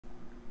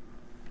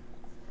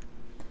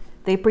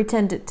They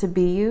pretended to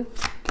be you.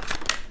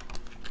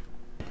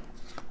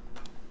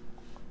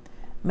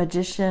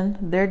 Magician.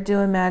 They're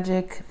doing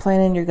magic,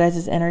 playing in your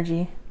guys'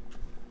 energy.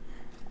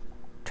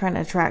 Trying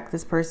to attract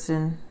this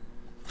person.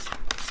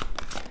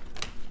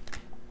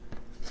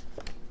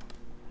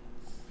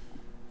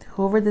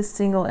 Whoever this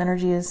single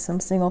energy is, some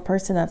single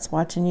person that's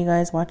watching you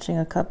guys, watching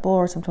a couple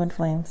or some twin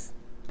flames.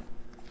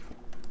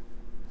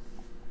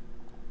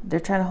 They're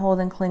trying to hold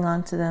and cling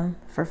on to them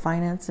for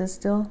finances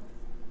still.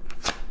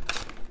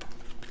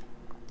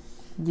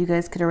 You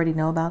guys could already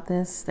know about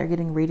this. They're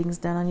getting readings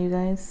done on you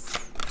guys.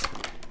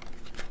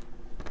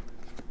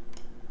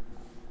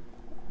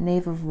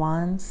 Knave of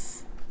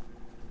Wands.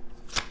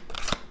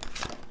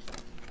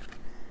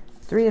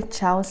 Three of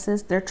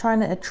Chalices. They're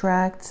trying to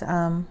attract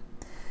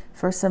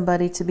for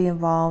somebody to be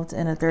involved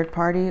in a third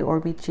party or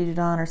be cheated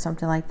on or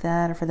something like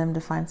that, or for them to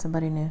find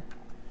somebody new.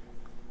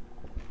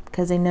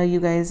 Because they know you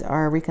guys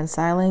are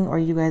reconciling, or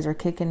you guys are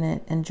kicking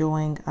it,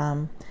 enjoying,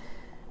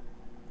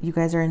 you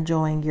guys are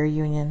enjoying your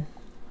union.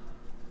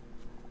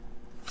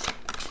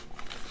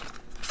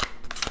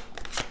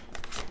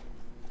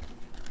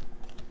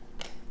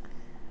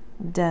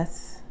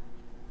 Death.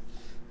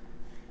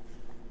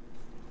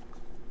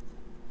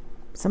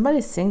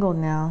 Somebody's single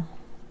now.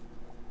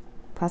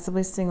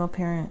 Possibly single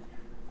parent.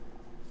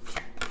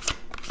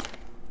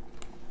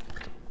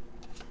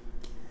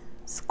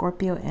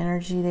 Scorpio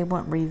energy, they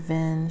want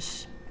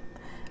revenge.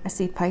 I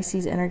see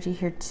Pisces energy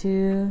here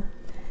too.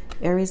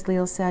 Aries,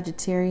 Leo,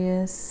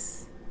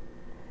 Sagittarius.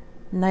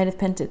 Knight of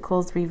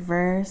Pentacles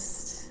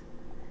reversed.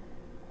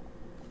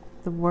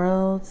 The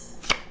World.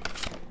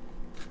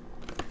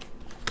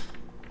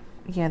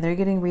 Yeah, they're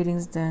getting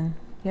readings done.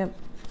 Yep.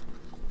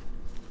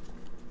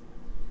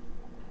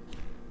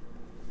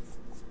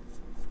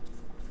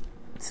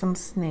 Some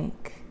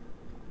snake.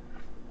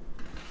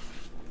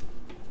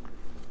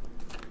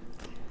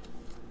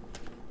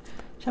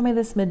 Show me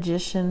this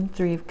Magician,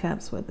 Three of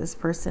Cups, what this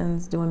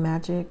person's doing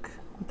magic.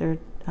 They're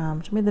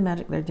show me the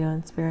magic they're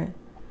doing, Spirit.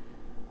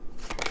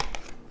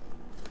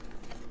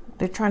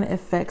 They're trying to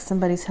affect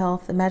somebody's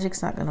health. The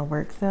magic's not going to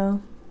work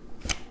though.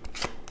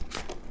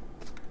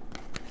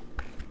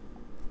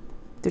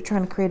 They're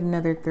trying to create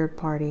another third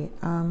party.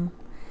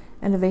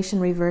 Innovation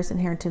reversed,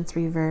 inheritance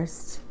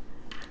reversed.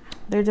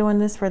 They're doing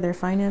this for their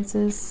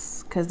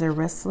finances because they're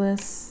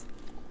restless.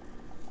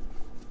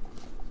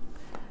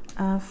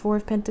 Four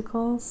of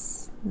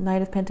Pentacles,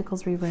 Knight of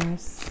Pentacles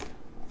reversed.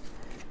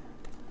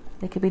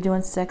 They could be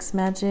doing sex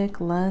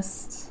magic,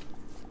 lust.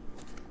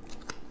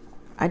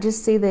 I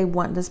just see they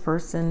want this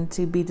person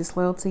to be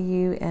disloyal to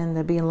you and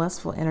to be in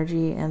lustful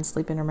energy and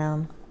sleeping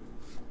around.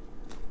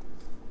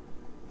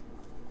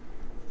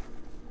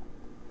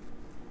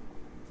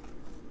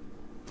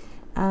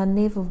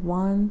 Knave of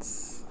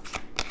Wands.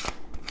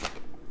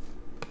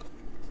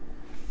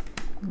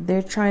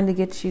 They're trying to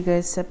get you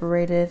guys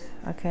separated.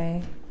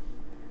 Okay.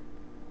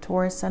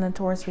 Taurus, Sun and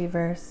Taurus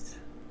reversed.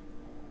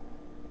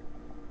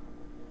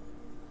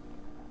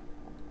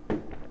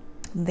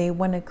 They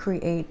want to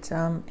create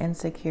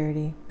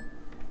insecurity.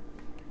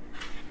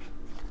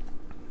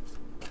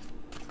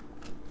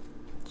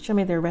 Show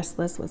me they're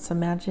restless with some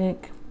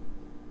magic.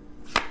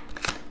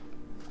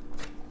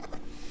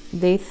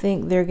 They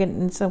think they're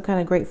getting some kind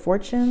of great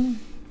fortune.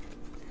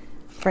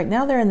 Right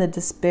now they're in the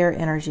despair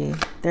energy.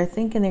 They're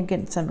thinking they're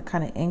getting some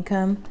kind of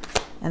income,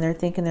 and they're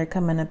thinking they're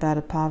coming up out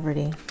of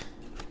poverty.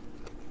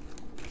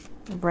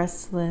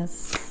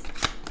 Restless.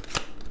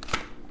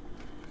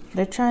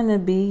 They're trying to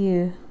be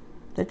you.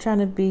 They're trying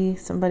to be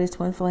somebody's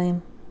twin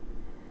flame.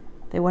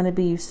 They want to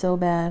be you so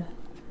bad.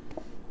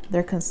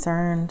 They're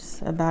concerned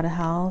about a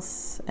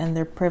house and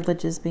their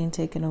privileges being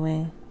taken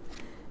away.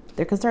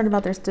 They're concerned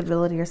about their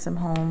stability or some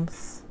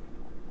homes.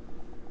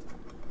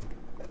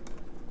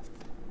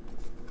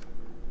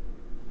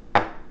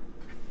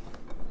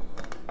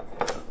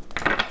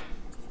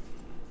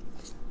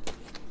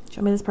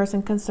 Show me this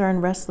person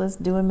concerned, restless,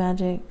 doing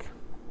magic.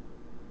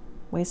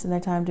 Wasting their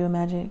time doing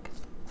magic.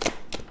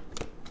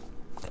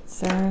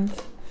 Concerned.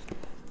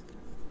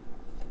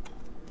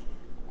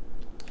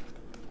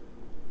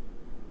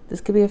 This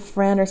could be a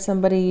friend or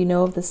somebody you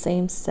know of the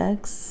same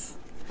sex.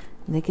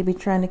 And they could be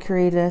trying to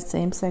create a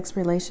same-sex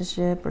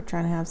relationship, or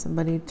trying to have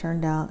somebody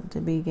turned out to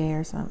be gay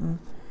or something.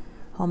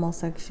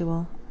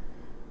 Homosexual.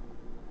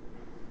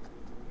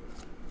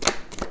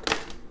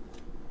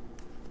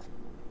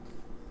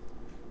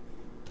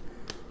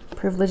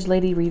 Privileged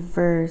lady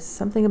reverse.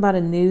 Something about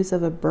a news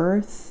of a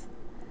birth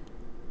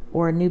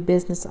or a new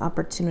business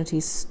opportunity.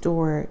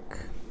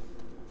 Stork.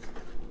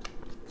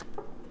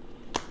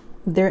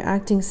 They're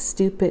acting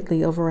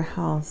stupidly over a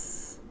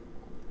house.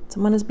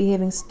 Someone is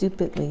behaving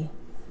stupidly.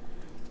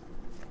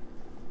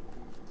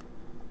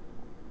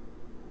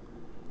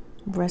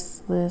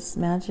 Restless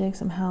magic,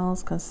 some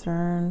house,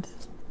 concerned.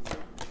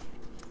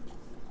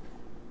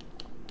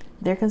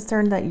 They're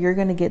concerned that you're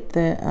going to get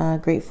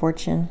the great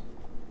fortune.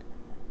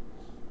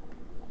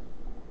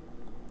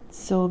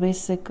 So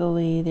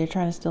basically, they're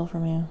trying to steal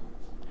from you.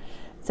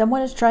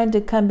 Someone is trying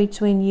to come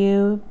between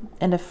you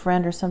and a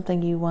friend or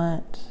something you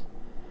want.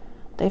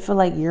 They feel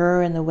like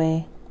you're in the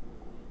way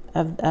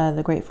of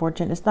the great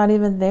fortune. It's not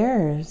even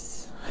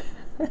theirs.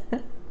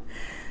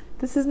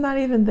 This is not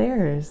even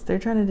theirs. They're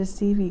trying to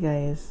deceive you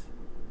guys.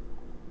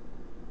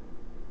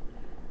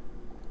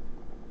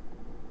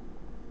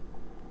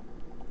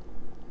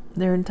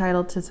 They're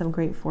entitled to some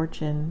great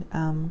fortune.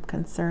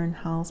 Concern,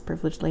 house,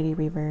 privileged lady,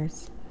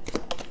 reverse.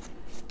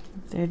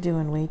 They're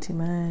doing way too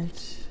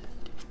much.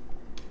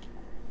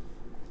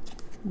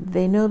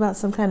 They know about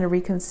some kind of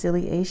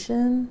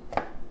reconciliation.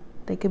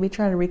 They could be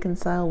trying to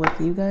reconcile with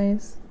you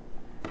guys.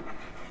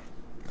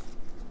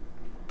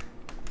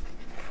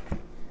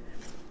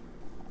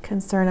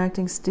 Concern,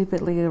 acting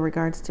stupidly in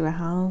regards to a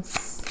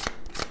house.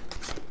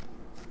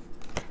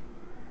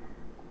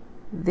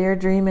 They're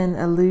dreaming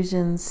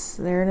illusions.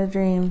 They're in a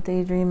dream,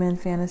 daydreaming,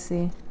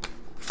 fantasy.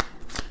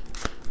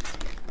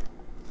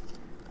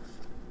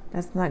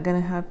 That's not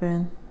going to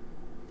happen.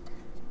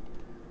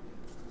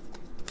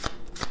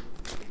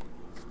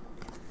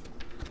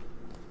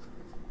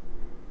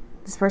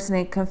 This person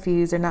ain't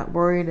confused. They're not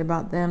worried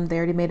about them. They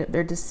already made up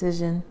their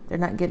decision. They're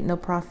not getting no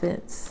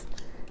profits.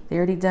 They're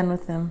already done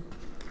with them.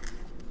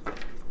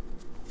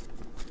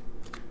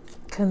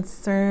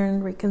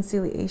 Concern,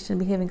 reconciliation,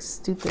 behaving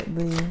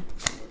stupidly.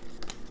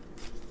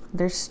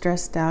 They're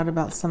stressed out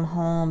about some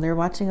home. They're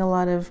watching a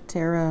lot of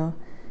tarot,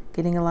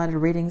 getting a lot of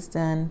readings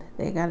done.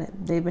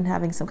 They've been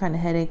having some kind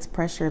of headaches,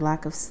 pressure,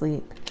 lack of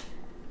sleep.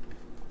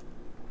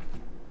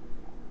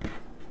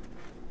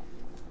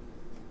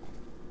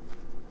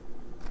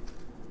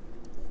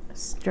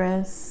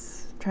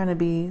 Stress, trying to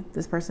be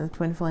this person's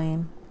twin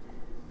flame.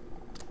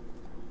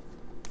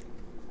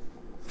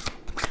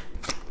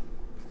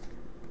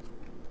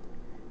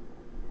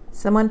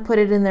 Someone put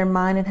it in their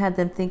mind and had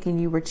them thinking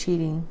you were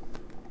cheating.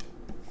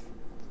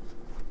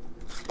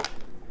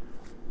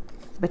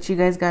 But you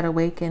guys got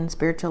awakened,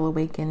 spiritual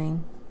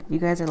awakening. You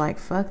guys are like,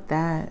 fuck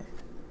that.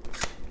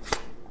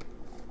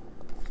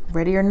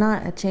 Ready or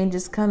not, a change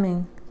is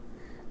coming.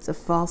 It's a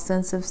false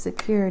sense of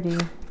security.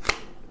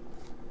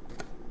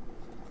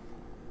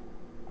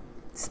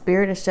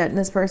 Spirit is shutting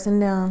this person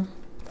down.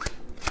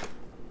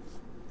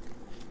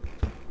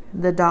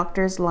 The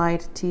doctors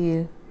lied to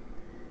you.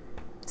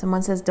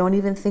 Someone says, don't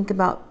even think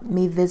about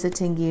me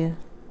visiting you.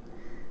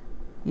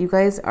 You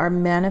guys are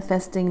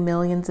manifesting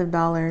millions of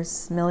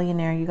dollars.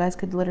 Millionaire. You guys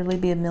could literally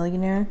be a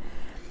millionaire.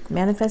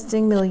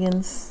 Manifesting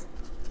millions.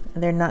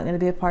 And they're not going to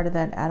be a part of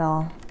that at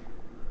all.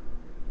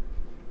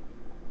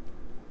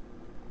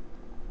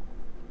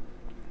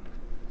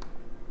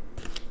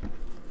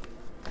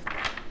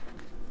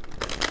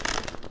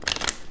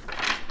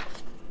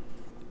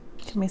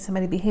 Should be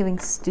somebody behaving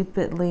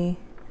stupidly.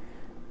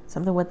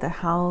 Something with the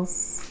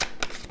house.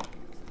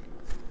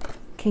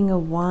 King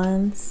of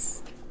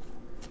Wands.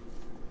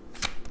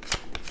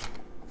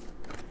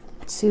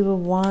 Two of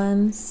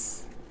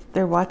Wands.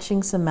 They're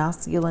watching some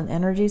masculine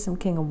energy, some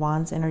King of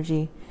Wands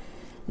energy.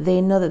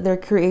 They know that they're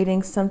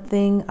creating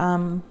something.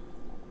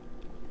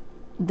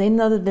 They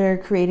know that they're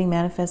creating,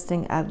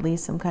 manifesting at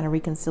least some kind of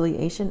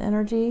reconciliation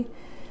energy.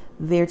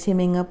 They're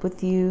teaming up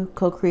with you,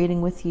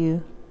 co-creating with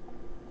you.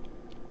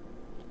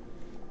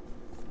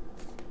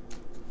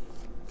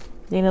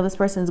 They know this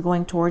person is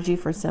going towards you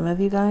for some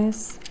of you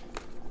guys.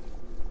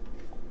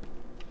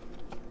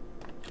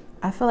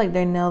 I feel like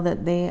they know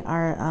that they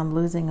are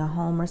losing a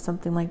home or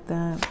something like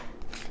that.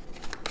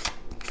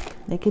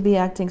 They could be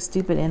acting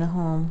stupid in a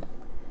home.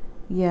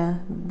 Yeah,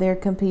 they're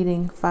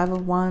competing. Five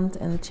of Wands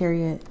and the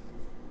Chariot.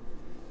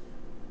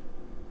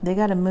 They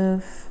got to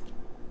move.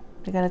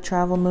 They got to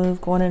travel,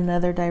 move, go in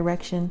another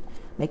direction,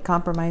 make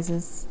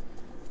compromises.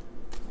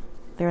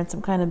 They're in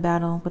some kind of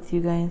battle with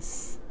you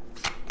guys.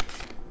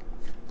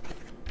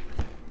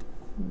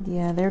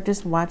 Yeah, they're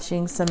just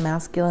watching some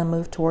masculine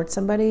move towards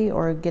somebody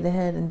or get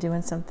ahead and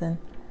doing something.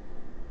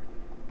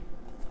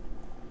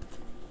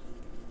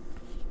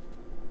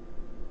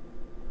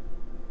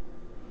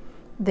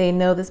 They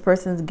know this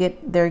person's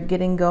they're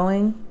getting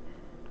going.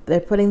 They're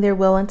putting their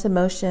will into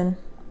motion.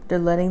 They're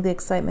letting the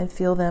excitement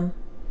fuel them.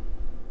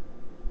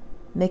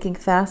 Making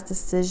fast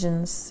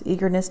decisions,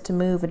 eagerness to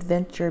move,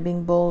 adventure,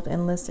 being bold,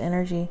 endless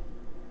energy.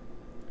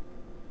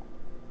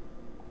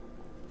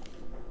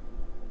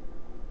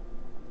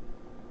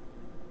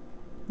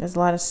 There's a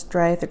lot of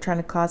strife. They're trying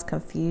to cause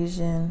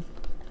confusion.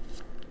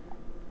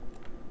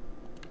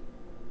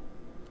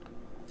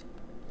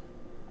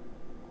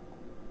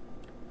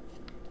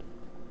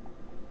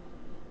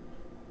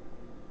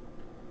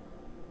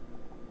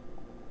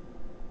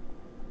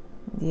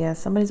 Yeah,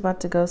 somebody's about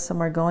to go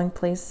somewhere, going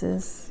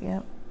places.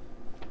 Yep.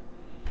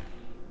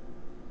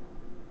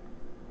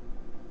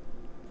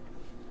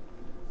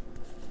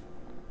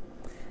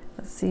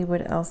 Let's see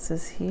what else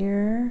is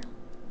here.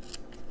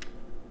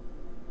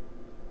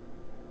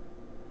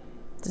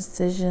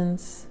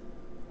 Decisions,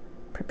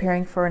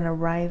 preparing for an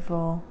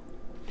arrival.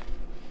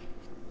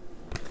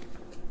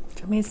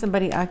 I mean,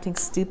 somebody acting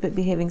stupid,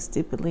 behaving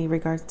stupidly in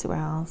regards to a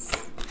house.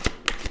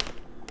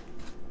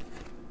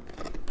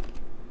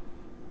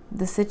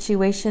 The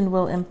situation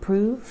will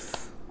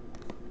improve.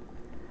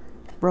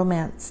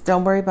 Romance.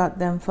 Don't worry about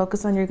them.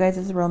 Focus on your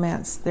guys'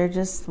 romance. They're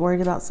just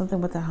worried about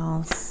something with the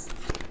house.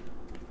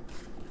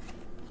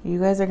 You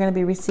guys are going to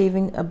be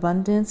receiving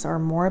abundance or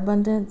more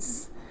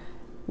abundance.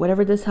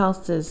 Whatever this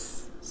house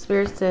is,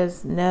 Spirit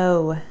says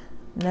no.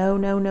 No,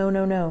 no, no,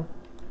 no, no.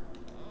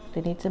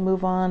 They need to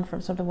move on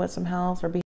from something with some house or be